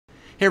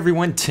Hey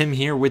everyone, Tim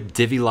here with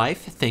Divi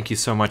Life. Thank you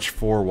so much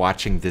for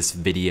watching this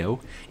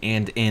video.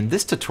 And in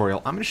this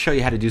tutorial, I'm going to show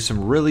you how to do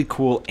some really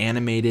cool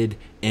animated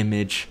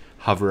image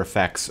hover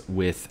effects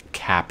with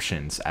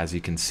captions, as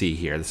you can see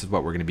here. This is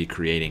what we're going to be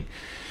creating.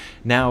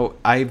 Now,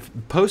 I've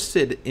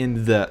posted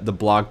in the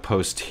blog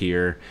post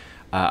here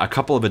a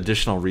couple of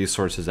additional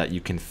resources that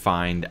you can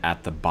find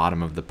at the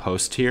bottom of the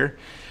post here.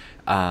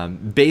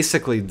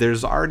 Basically,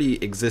 there's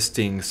already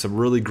existing some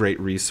really great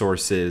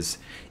resources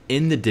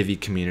in the Divi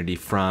community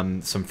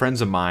from some friends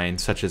of mine,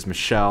 such as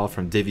Michelle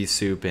from Divi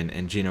Soup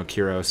and Gino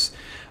Kiros.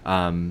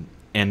 And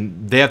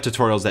they have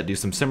tutorials that do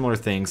some similar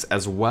things,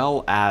 as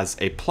well as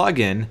a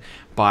plugin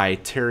by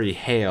Terry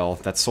Hale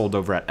that's sold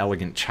over at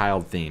Elegant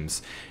Child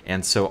Themes.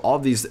 And so all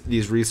these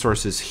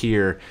resources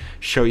here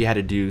show you how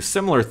to do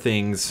similar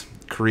things,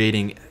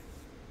 creating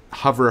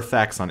hover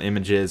effects on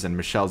images, and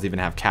Michelle's even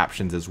have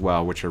captions as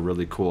well, which are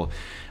really cool.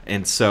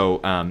 And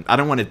so I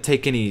don't want to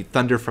take any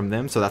thunder from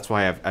them, so that's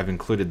why I've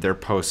included their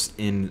posts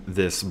in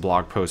this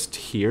blog post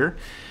here.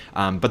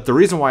 But the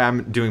reason why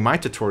I'm doing my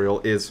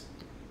tutorial is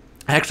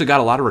I actually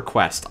got a lot of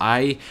requests.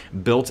 I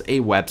built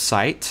a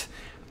website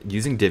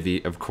using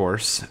Divi, of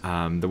course.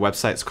 The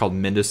website's called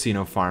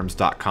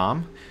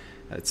MendocinoFarms.com.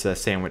 It's a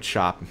sandwich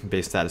shop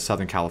based out of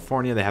Southern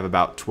California. They have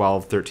about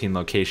 12, 13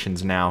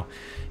 locations now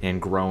and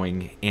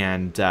growing.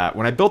 And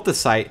when I built the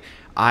site,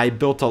 I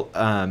built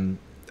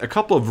a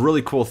couple of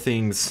really cool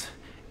things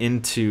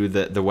into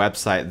the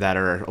website that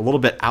are a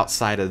little bit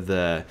outside of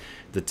the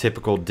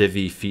typical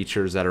Divi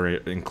features that are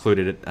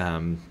included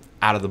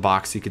out of the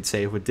box, you could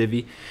say, with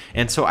Divi.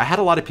 And so I had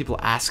a lot of people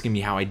asking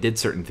me how I did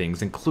certain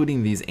things,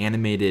 including these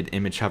animated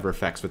image hover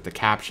effects with the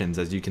captions,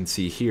 as you can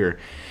see here.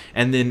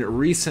 And then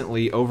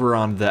recently, over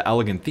on the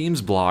Elegant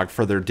Themes blog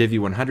for their Divi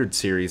 100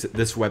 series,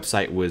 this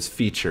website was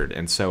featured.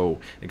 And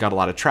so it got a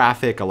lot of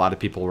traffic. A lot of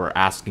people were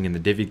asking in the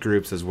Divi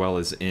groups, as well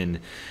as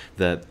in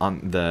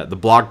the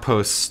blog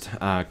post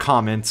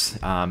comments,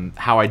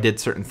 how I did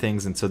certain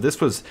things. And so this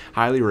was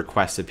highly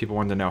requested. People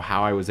wanted to know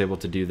how I was able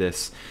to do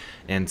this.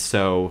 And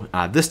so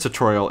this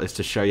tutorial is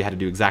to show you how to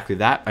do exactly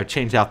that. I've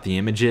changed out the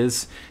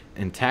images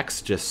in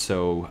text just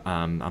so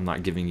I'm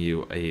not giving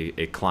you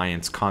a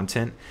client's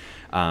content.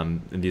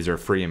 And these are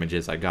free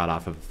images I got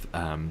off of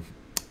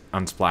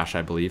Unsplash,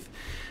 I believe.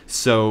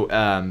 So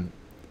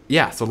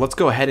yeah, so let's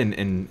go ahead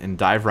and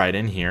dive right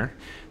in here.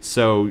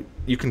 So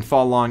you can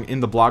follow along in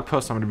the blog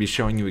post. I'm going to be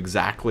showing you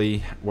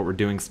exactly what we're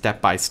doing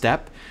step by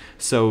step.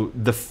 So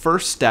the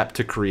first step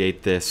to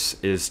create this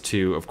is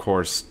to, of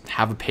course,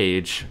 have a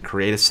page,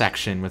 create a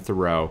section with the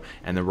row,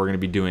 and then we're going to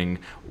be doing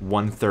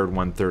 1/3,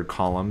 1/3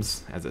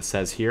 columns, as it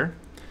says here.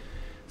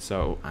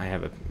 So I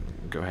have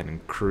go ahead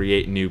and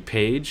create new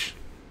page.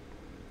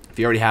 If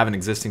you already have an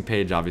existing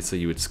page, obviously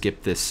you would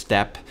skip this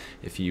step.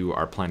 If you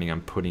are planning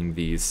on putting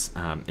these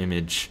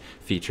image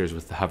features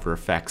with the hover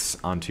effects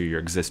onto your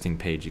existing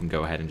page, you can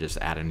go ahead and just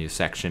add a new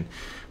section.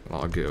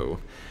 I'll go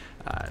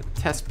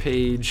test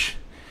page.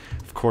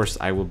 Of course,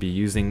 I will be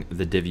using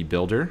the Divi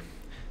Builder.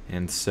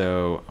 And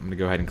so I'm going to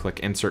go ahead and click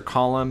Insert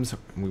Columns.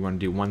 We want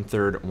to do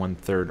 1/3,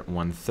 1/3,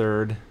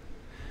 1/3.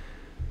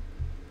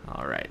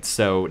 All right,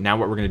 so now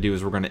what we're going to do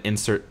is we're going to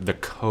insert the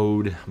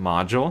code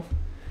module.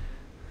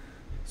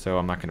 So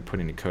I'm not going to put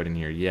any code in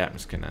here yet. I'm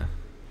just going to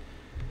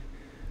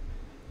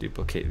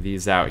duplicate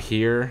these out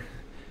here.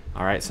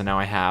 All right, so now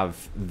I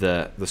have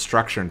the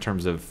structure in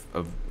terms of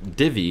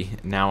Divi.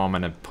 Now I'm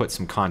going to put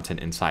some content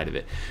inside of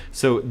it.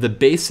 So the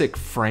basic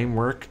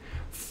framework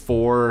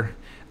for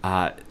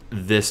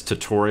this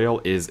tutorial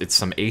is it's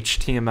some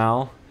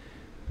HTML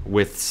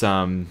with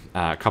some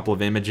couple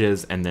of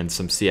images and then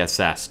some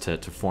CSS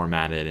to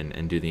format it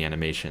and do the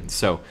animation.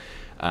 So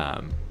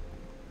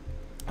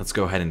let's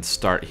go ahead and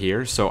start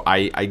here. So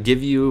I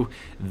give you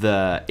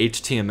the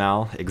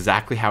HTML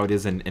exactly how it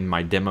is in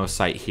my demo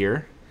site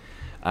here.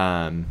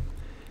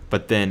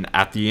 But then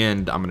at the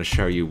end, I'm going to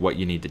show you what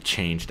you need to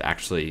change to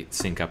actually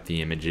sync up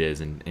the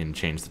images and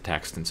change the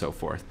text and so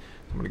forth.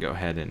 I'm going to go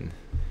ahead and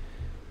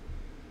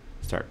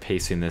start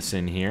pasting this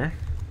in here.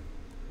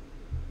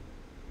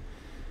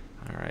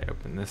 All right,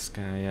 open this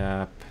guy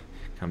up.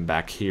 Come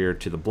back here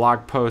to the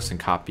blog post and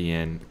copy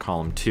in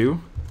column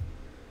 2.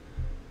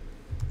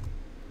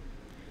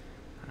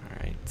 All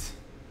right.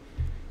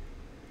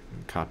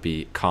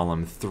 Copy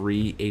column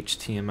 3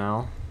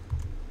 HTML.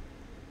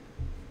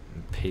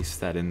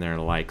 Paste that in there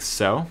like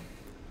so,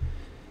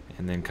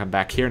 and then come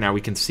back here. Now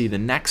we can see the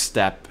next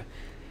step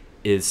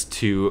is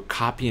to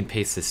copy and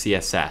paste the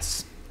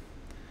CSS.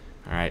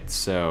 All right,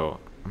 so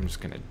I'm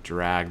just going to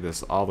drag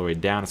this all the way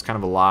down. It's kind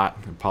of a lot.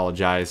 I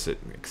apologize. It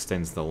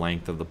extends the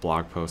length of the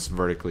blog post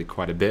vertically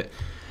quite a bit.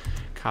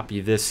 Copy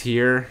this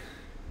here,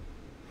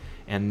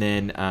 and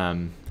then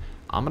I'm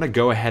going to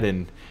go ahead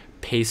and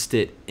paste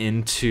it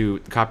into,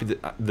 copy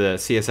the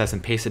CSS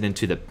and paste it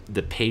into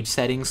the page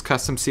settings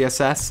custom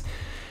CSS.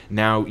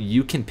 Now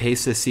you can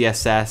paste the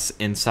CSS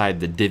inside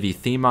the Divi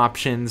theme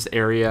options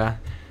area.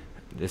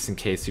 Just in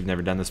case you've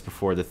never done this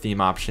before, the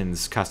theme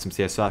options custom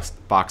CSS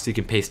box, you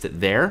can paste it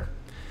there.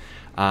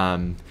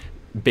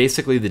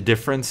 Basically the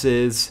difference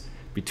is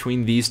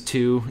Between these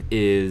two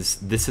is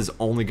this is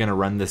only going to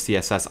run the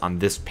CSS on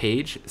this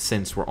page,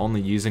 since we're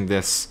only using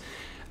this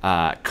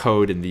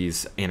code and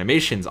these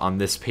animations on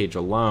this page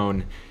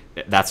alone.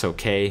 That's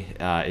okay.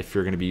 If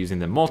you're going to be using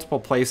them multiple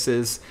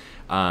places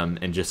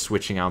and just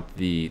switching out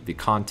the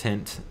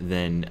content,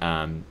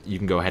 then you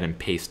can go ahead and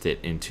paste it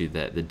into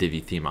the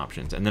Divi theme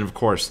options. And then of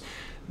course,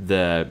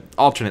 the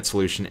alternate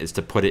solution is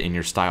to put it in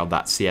your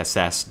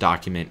style.css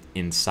document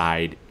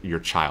inside your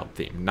child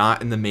theme.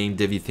 Not in the main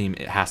Divi theme,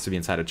 it has to be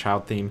inside a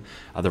child theme.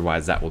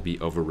 Otherwise, that will be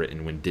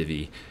overwritten when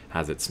Divi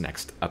has its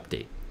next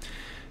update.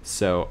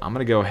 So I'm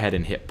gonna go ahead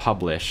and hit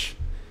publish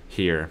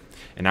here.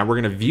 And now we're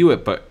gonna view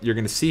it, but you're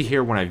gonna see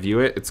here when I view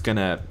it,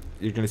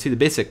 you're gonna see the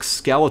basic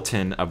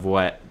skeleton of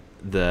what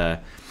the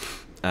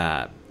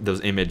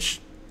those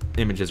images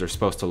are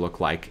supposed to look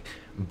like,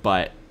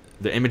 but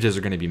the images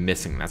are going to be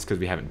missing. That's because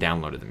we haven't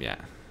downloaded them yet.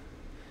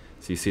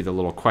 So you see the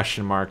little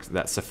question mark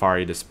that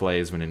Safari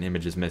displays when an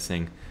image is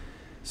missing.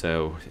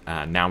 So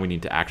now we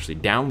need to actually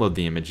download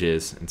the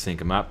images and sync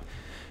them up.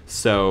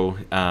 So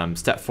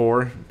step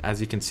 4,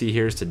 as you can see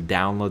here, is to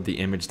download the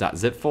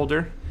image.zip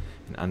folder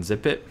and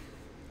unzip it.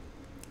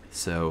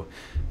 So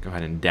go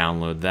ahead and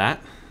download that.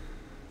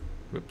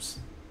 Whoops.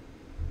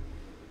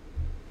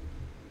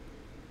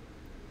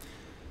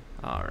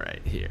 All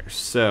right, here.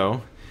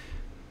 So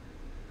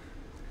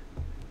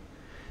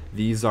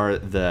these are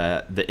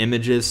the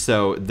images.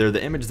 So they're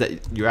the image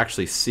that you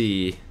actually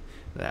see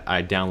that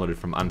I downloaded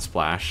from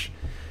Unsplash.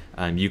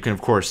 You can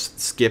of course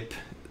skip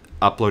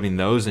uploading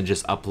those and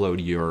just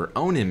upload your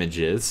own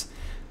images.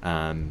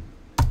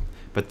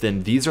 But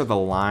then these are the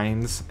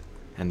lines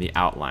and the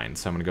outline.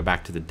 So I'm going to go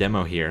back to the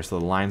demo here. So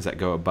the lines that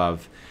go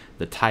above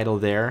the title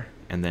there,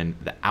 and then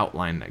the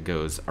outline that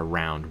goes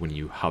around when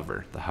you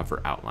hover, the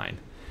hover outline.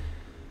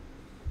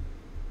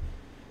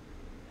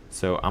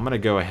 So I'm going to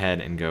go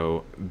ahead and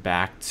go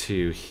back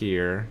to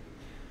here.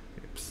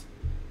 Oops,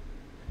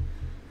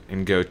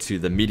 and go to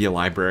the media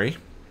library.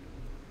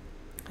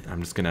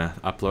 I'm just going to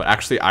upload.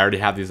 Actually, I already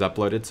have these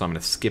uploaded, so I'm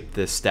going to skip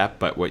this step.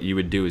 But what you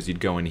would do is you'd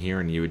go in here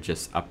and you would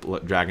just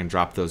upload, drag and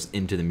drop those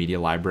into the media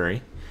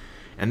library.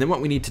 And then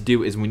what we need to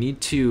do is we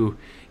need to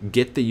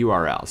get the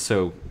URL.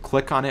 So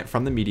click on it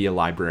from the media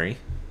library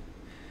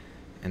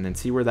and then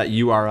see where that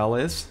URL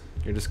is.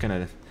 You're just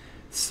going to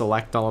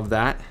select all of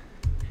that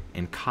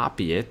and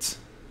copy it.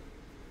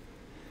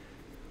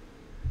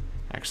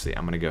 Actually,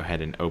 I'm going to go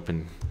ahead and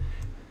open.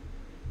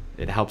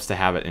 It helps to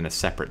have it in a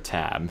separate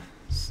tab.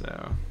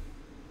 So,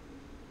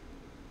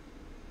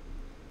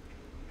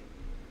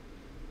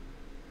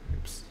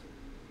 oops.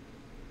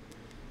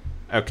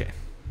 Okay.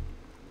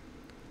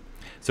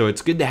 So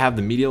it's good to have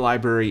the media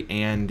library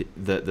and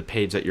the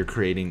page that you're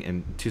creating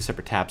in two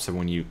separate tabs. So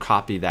when you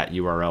copy that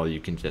URL,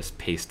 you can just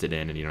paste it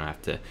in, and you don't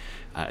have to.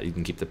 You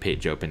can keep the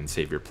page open and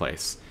save your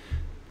place.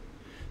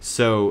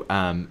 So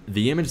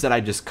the image that I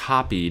just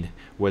copied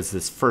was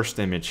this first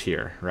image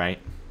here, right?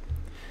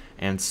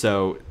 And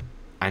so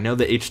I know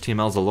the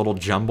HTML is a little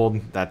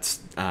jumbled. That's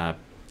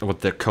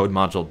what the code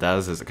module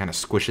does, is it kind of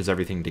squishes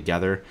everything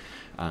together,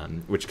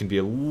 which can be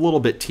a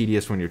little bit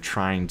tedious when you're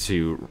trying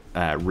to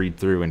read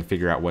through and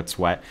figure out what's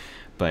what.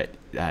 But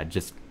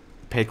just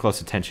pay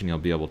close attention, you'll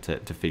be able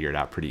to figure it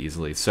out pretty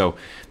easily. So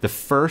the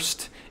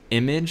first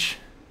image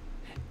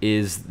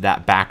is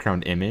that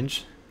background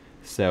image.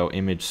 So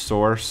image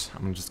source,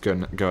 I'm just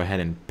going to go ahead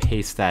and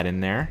paste that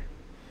in there.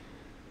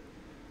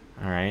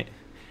 All right.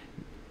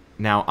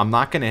 Now I'm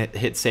not going to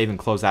hit save and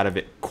close out of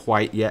it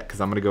quite yet,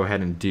 because I'm going to go ahead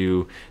and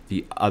do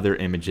the other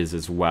images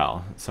as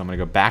well. So I'm going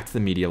to go back to the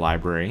media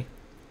library.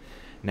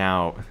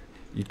 Now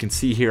you can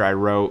see here I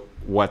wrote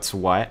what's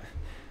what.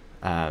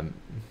 The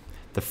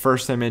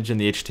first image in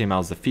the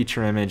HTML is the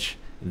feature image,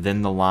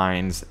 then the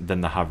lines, then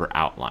the hover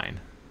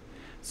outline.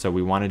 So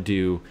we want to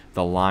do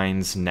the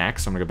lines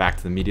next. So I'm going to go back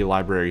to the media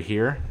library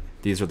here.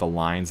 These are the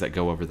lines that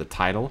go over the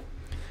title.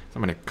 So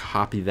I'm going to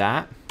copy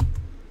that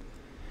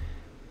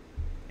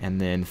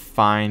and then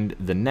find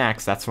the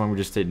next. That's the one we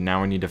just did.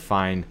 Now we need to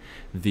find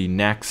the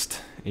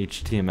next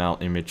HTML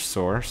image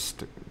source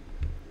to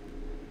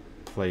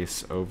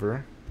place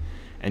over.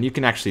 And you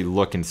can actually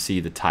look and see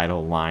the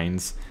title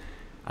lines.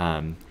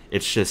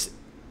 It's just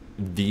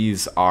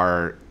these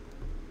are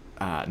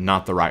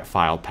not the right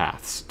file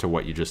paths to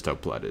what you just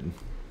uploaded.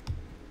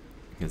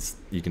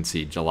 You can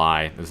see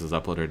July, this is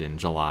uploaded in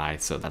July,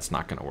 so that's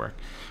not going to work.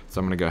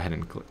 So I'm going to go ahead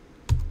and click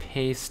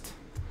paste.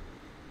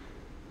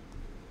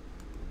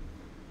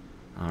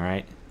 All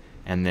right,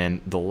 and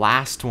then the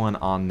last one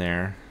on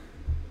there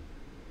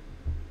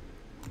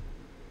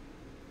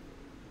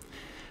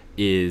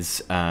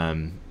is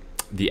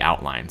the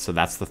outline. So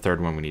that's the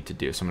third one we need to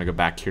do. So I'm going to go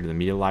back here to the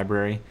media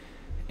library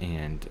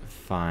and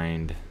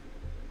find,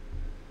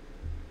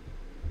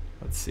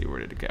 let's see, where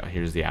did it go?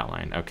 Here's the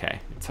outline. Okay,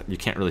 you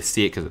can't really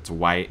see it because it's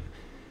white,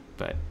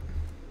 but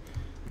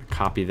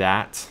copy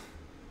that,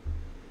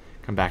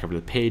 come back over to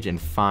the page and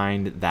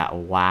find that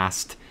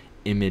last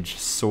image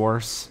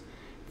source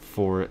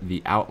for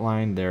the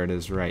outline. There it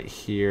is right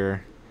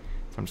here.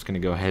 So I'm just going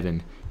to go ahead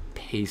and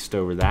paste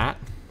over that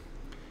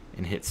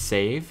and hit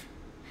save.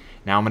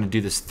 Now I'm going to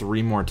do this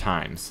 3 more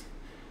times.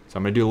 So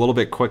I'm going to do a little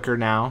bit quicker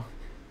now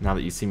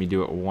that you see me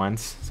do it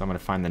once. So I'm going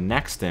to find the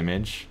next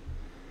image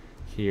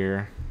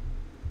here.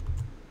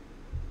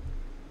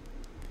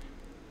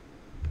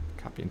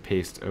 Copy and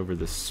paste over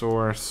the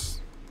source.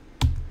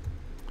 All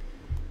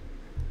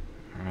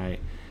right,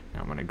 now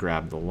I'm going to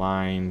grab the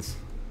lines.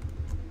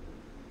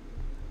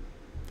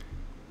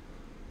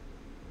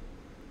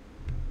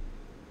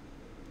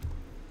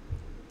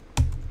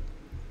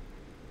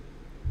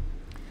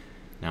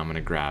 Now I'm going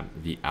to grab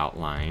the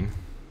outline.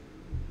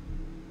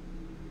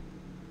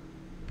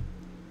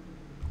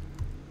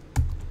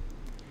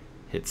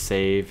 Hit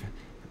save.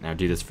 Now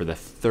do this for the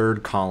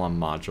 3rd column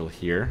module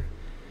here.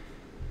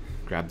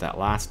 Grab that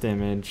last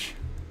image.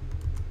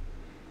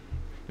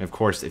 And of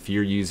course, if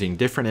you're using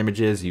different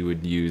images, you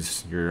would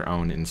use your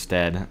own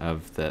instead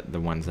of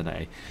the ones that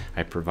I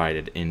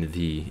provided in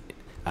the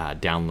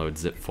download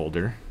zip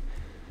folder.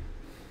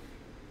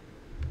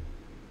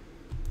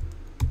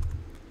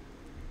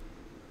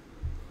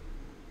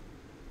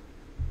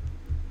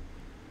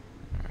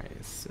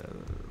 So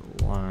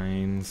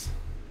lines.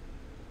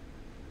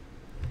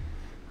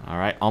 All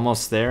right,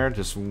 almost there.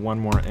 Just one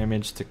more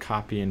image to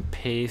copy and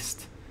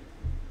paste.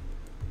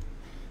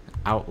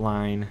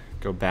 Outline,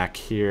 go back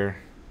here.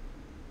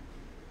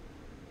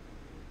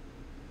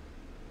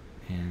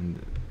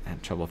 And I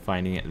had trouble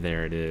finding it.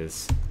 There it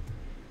is.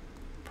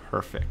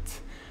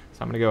 Perfect.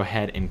 So I'm going to go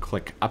ahead and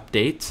click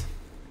Update.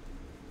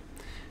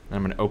 And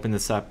I'm going to open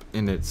this up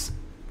in its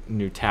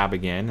new tab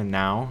again. And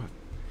now,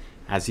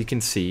 as you can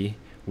see,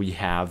 we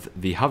have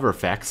the hover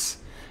effects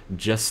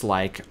just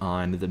like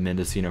on the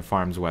Mendocino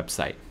Farms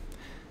website.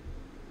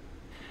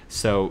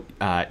 So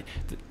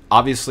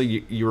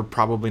obviously you're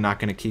probably not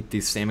going to keep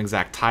these same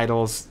exact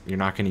titles. You're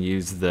not going to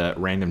use the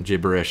random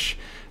gibberish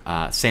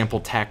sample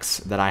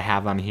text that I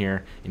have on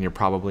here, and you're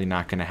probably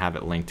not going to have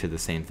it linked to the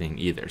same thing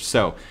either.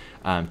 So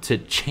to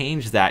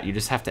change that, you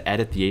just have to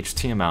edit the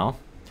HTML.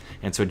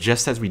 And so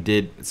just as we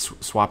did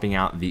swapping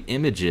out the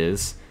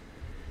images,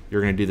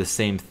 you're going to do the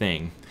same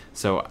thing.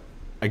 So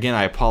again,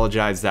 I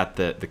apologize that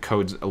the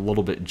code's a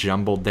little bit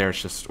jumbled there.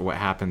 It's just what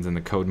happens in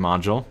the code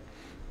module.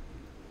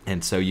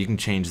 And so you can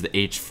change the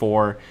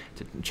H4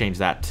 to change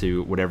that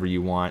to whatever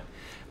you want.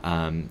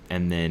 And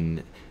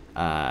then,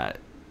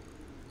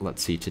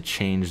 let's see, to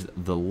change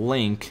the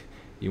link,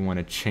 you want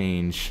to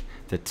change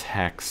the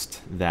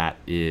text that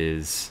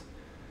is,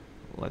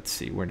 let's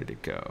see, where did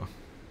it go?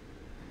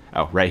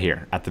 Oh, right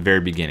here at the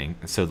very beginning.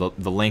 So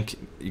the link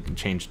you can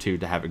change to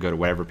have it go to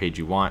whatever page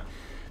you want.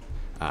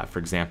 For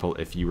example,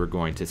 if you were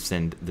going to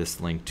send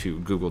this link to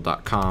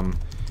google.com,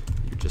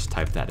 you just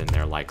type that in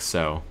there like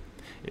so.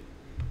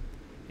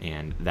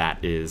 And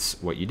that is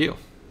what you do.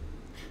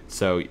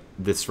 So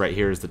this right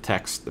here is the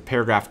text, the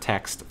paragraph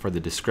text for the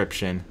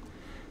description.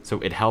 So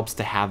it helps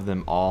to have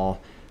them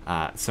all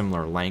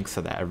similar lengths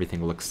so that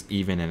everything looks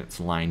even and it's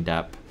lined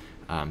up.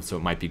 So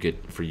it might be good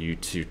for you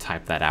to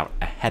type that out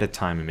ahead of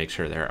time and make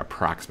sure they're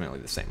approximately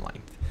the same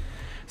length.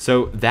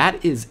 So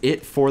that is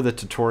it for the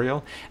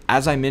tutorial.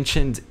 As I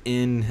mentioned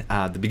in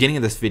the beginning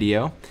of this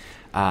video,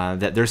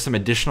 that there's some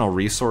additional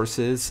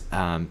resources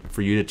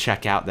for you to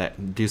check out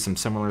that do some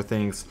similar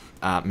things.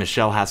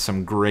 Michelle has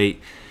some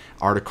great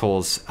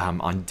articles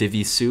on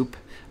Divi soup.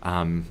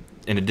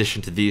 In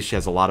addition to these, she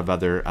has a lot of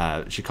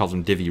other, she calls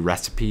them Divi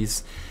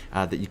recipes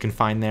that you can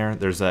find there.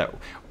 There's a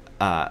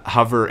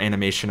hover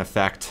animation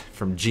effect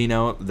from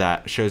Gino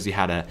that shows you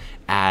how to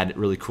add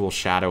really cool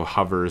shadow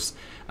hovers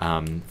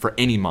for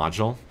any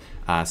module.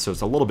 So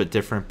it's a little bit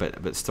different,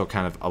 but still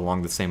kind of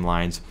along the same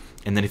lines.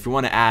 And then if you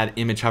want to add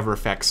image hover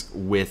effects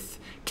with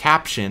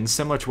captions,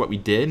 similar to what we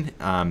did,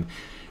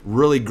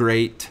 really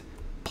great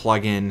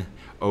plugin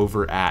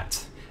over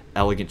at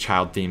Elegant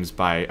Child Themes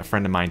by a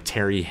friend of mine,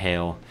 Terry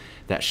Hale,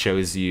 that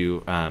shows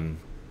you,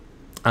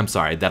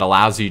 that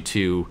allows you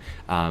to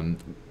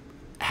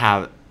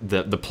have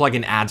the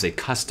plugin adds a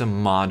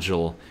custom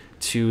module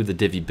to the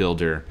Divi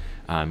builder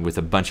with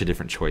a bunch of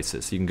different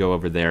choices. So you can go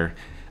over there,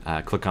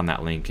 click on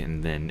that link,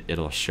 and then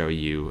it'll show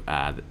you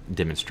the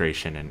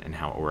demonstration and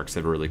how it works. They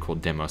have a really cool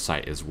demo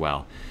site as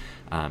well.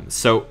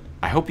 So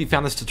I hope you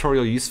found this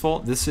tutorial useful.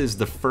 This is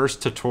the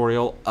first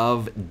tutorial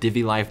of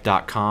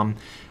DiviLife.com,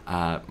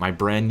 my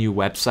brand new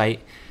website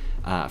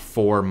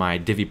for my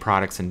Divi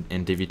products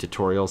and Divi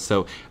tutorials.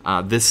 So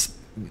this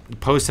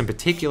post in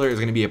particular is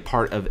going to be a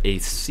part of a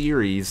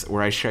series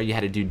where I show you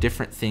how to do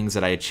different things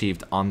that I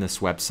achieved on this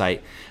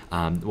website.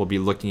 We'll be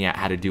looking at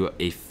how to do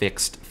a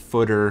fixed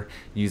footer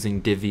using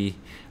Divi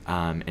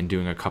and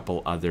doing a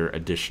couple other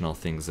additional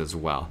things as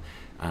well.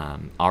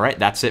 All right,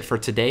 that's it for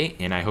today,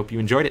 and I hope you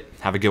enjoyed it.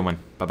 Have a good one.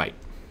 Bye-bye.